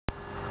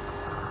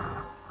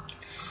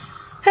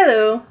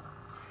Hello.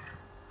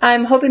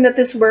 I'm hoping that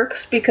this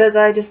works because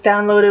I just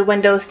downloaded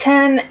Windows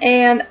 10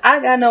 and I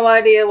got no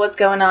idea what's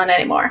going on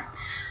anymore.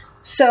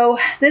 So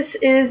this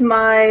is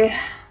my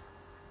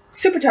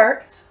Super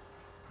Tarts.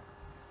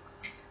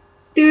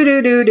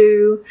 This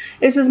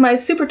is my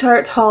Super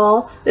Tarts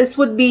haul. This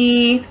would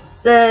be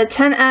the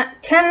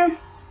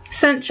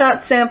 10-cent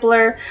shot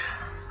sampler.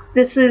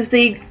 This is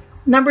the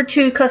number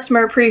 2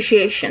 customer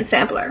appreciation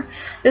sampler.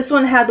 This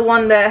one had the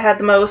one that had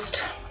the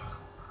most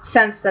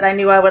scents that I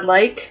knew I would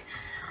like.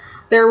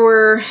 There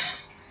were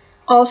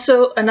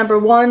also a number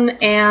 1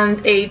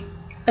 and I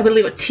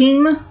believe a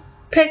team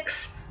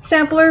picks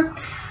sampler.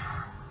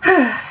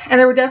 And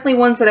there were definitely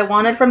ones that I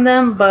wanted from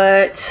them,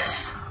 but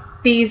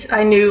these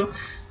I knew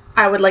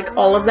I would like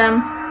all of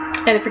them.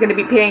 And if you're going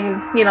to be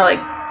paying, you know, like,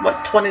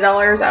 what, $20?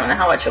 I don't know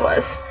how much it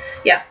was.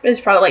 Yeah, it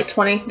was probably like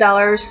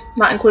 $20,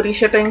 not including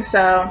shipping,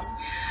 so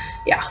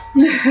yeah,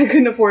 I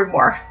couldn't afford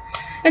more.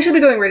 I should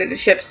be going ready to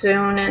ship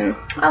soon, and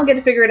I'll get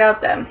to figure it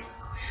out then.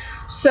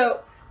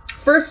 So,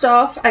 first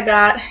off, I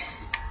got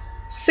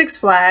Six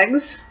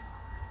Flags,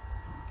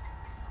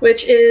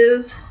 which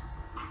is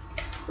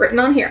written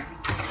on here.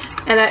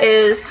 And that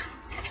is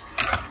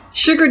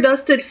Sugar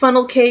Dusted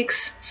Funnel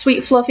Cakes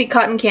Sweet Fluffy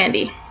Cotton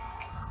Candy.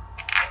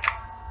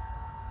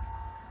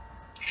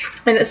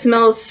 And it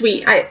smells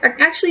sweet. I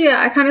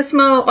kind of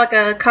smell like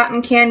a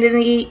cotton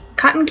candy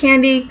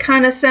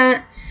kind of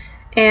scent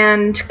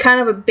and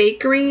kind of a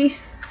bakery.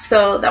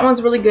 So that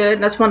one's really good.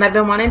 That's one I've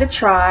been wanting to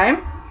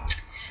try.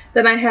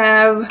 Then I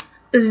have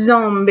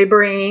Zombie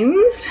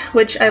Brains,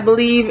 which I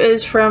believe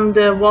is from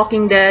the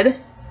Walking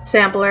Dead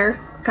sampler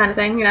kind of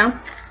thing, you know.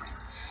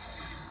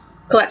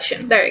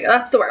 Collection. There you go.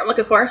 That's the word I'm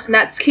looking for. And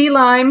that's key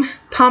lime,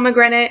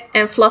 pomegranate,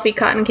 and fluffy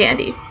cotton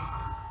candy.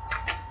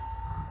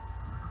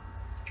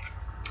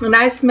 And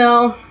I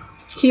smell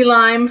key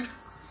lime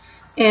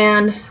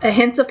and a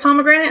hint of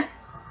pomegranate.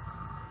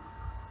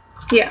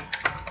 Yeah.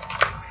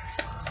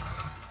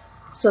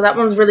 So that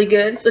one's really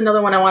good. It's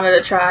another one I wanted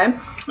to try.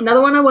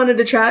 Another one I wanted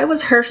to try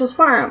was Hershel's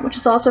Farm, which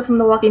is also from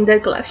the Walking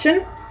Dead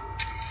collection.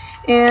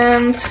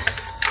 And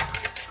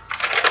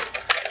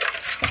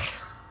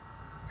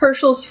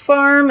Hershel's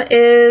Farm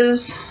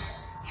is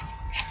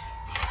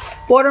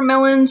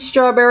watermelon,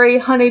 strawberry,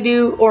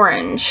 honeydew,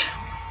 orange.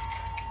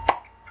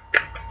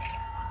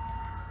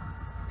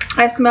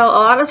 I smell a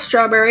lot of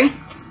strawberry.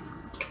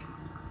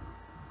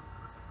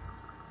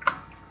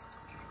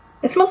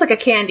 It smells like a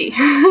candy.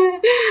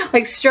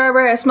 Like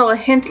strawberry. I smell a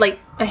hint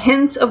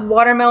of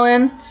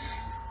watermelon.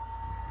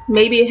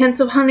 Maybe a hint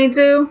of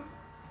honeydew.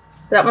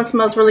 That one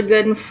smells really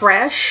good and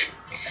fresh.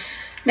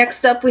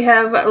 Next up we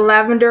have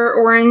Lavender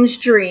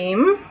Orange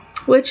Dream,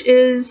 which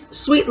is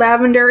sweet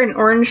lavender and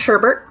orange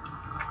sherbet.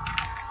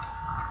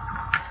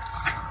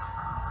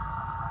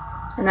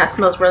 And that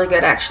smells really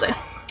good actually.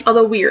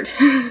 Although weird.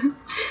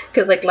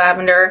 Because like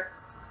lavender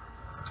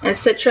and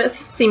citrus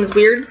seems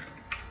weird.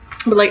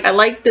 But like I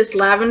like this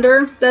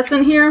lavender that's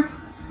in here.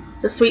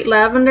 The sweet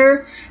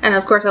lavender. And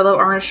of course I love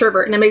orange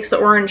sherbet. And it makes the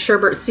orange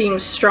sherbet seem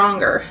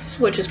stronger.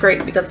 Which is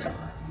great because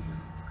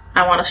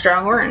I want a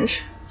strong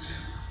orange.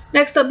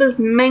 Next up is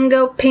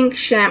Mango Pink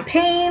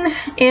Champagne,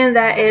 and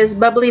that is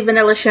bubbly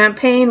vanilla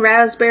champagne,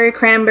 raspberry,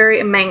 cranberry,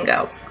 and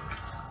mango.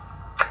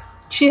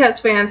 She has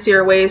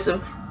fancier ways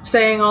of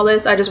saying all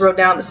this. I just wrote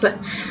down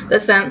the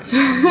scents.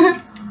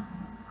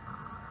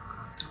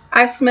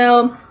 I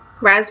smell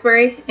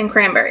raspberry and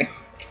cranberry.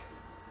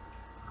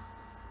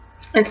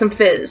 And some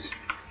fizz.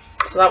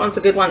 So that one's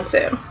a good one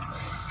too.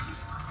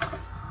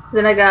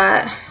 Then I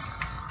got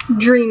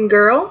Dream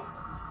Girl,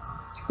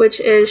 which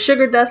is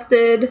sugar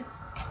dusted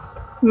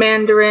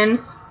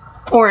mandarin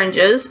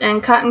oranges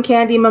and cotton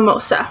candy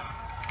mimosa.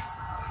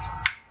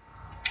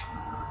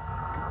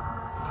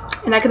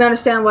 And I can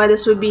understand why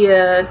this would be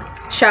a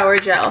shower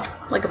gel,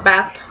 like a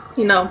bath,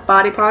 you know,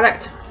 body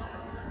product.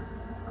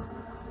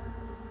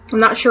 I'm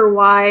not sure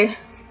why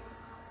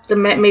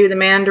maybe the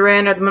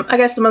mandarin or I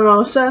guess the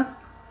mimosa.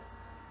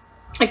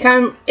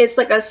 It's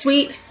like a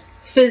sweet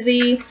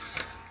fizzy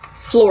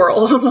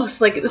floral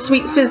almost, like the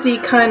sweet fizzy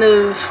kind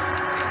of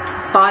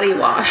body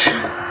wash.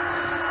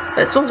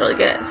 But it smells really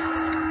good.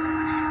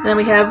 And then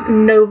we have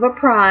Nova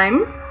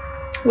Prime,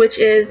 which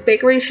is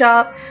Bakery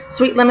Shop,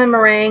 Sweet Lemon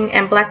Meringue,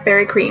 and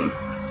Blackberry Cream.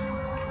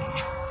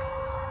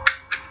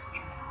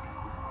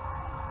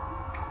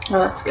 Oh,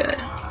 that's good.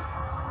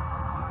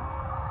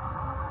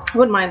 I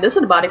wouldn't mind this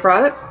in a body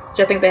product,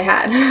 which I think they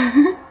had.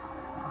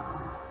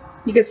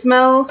 You could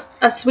smell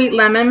a sweet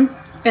lemon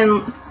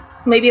and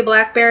maybe a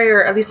blackberry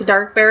or at least a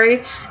dark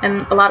berry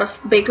and a lot of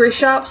bakery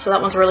shops, so that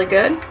one's really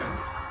good.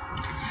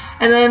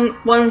 And then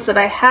ones that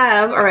I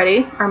have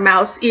already are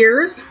Mouse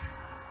Ears,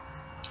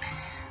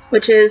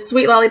 which is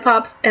sweet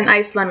lollipops and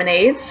iced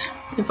lemonades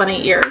and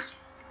funny ears.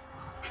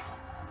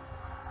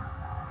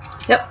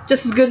 Yep,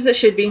 just as good as it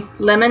should be.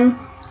 Lemon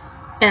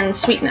and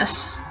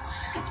sweetness.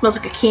 It smells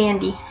like a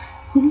candy.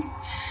 And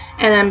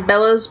then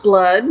Bella's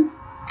Blood,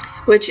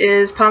 which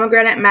is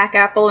pomegranate, mac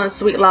apple, and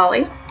sweet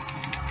lolly.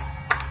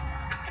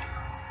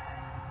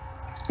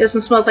 This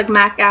one smells like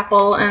mac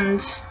apple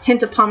and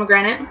hint of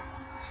pomegranate.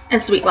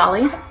 and Sweet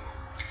Lolly.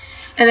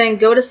 And then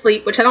Go to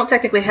Sleep, which I don't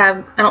technically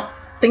have, I don't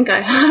think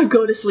I have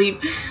Go to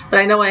Sleep, but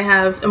I know I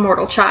have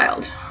Immortal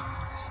Child.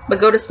 But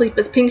Go to Sleep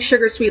is Pink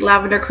Sugar Sweet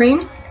Lavender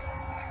Cream.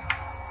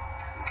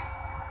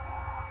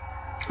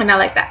 And I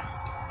like that.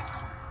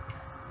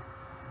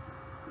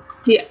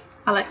 Yeah,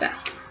 I like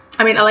that.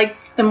 I mean, I like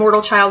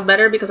Immortal Child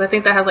better because I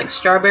think that has like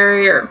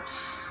strawberry or,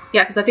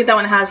 yeah, because I think that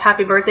one has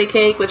Happy Birthday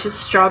Cake, which is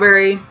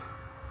strawberry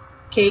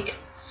cake.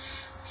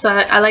 So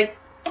I like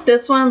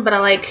this one, but I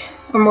like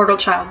Immortal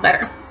Child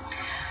better.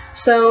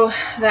 So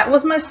that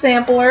was my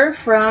sampler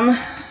from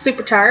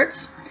Super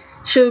Tarts.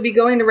 She'll be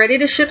going to ready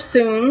to ship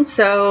soon,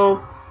 so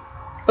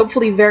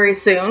hopefully very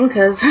soon,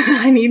 because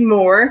I need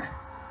more.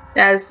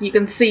 As you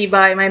can see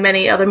by my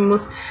many other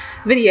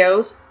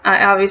videos,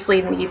 I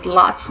obviously need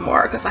lots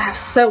more because I have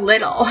so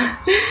little.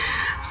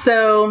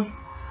 So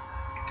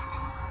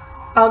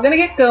I'm gonna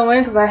get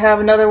going because I have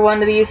another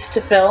one of these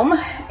to film,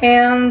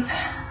 and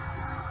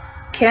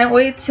can't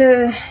wait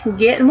to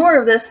get more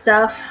of this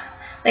stuff.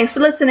 Thanks for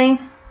listening.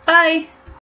 Bye!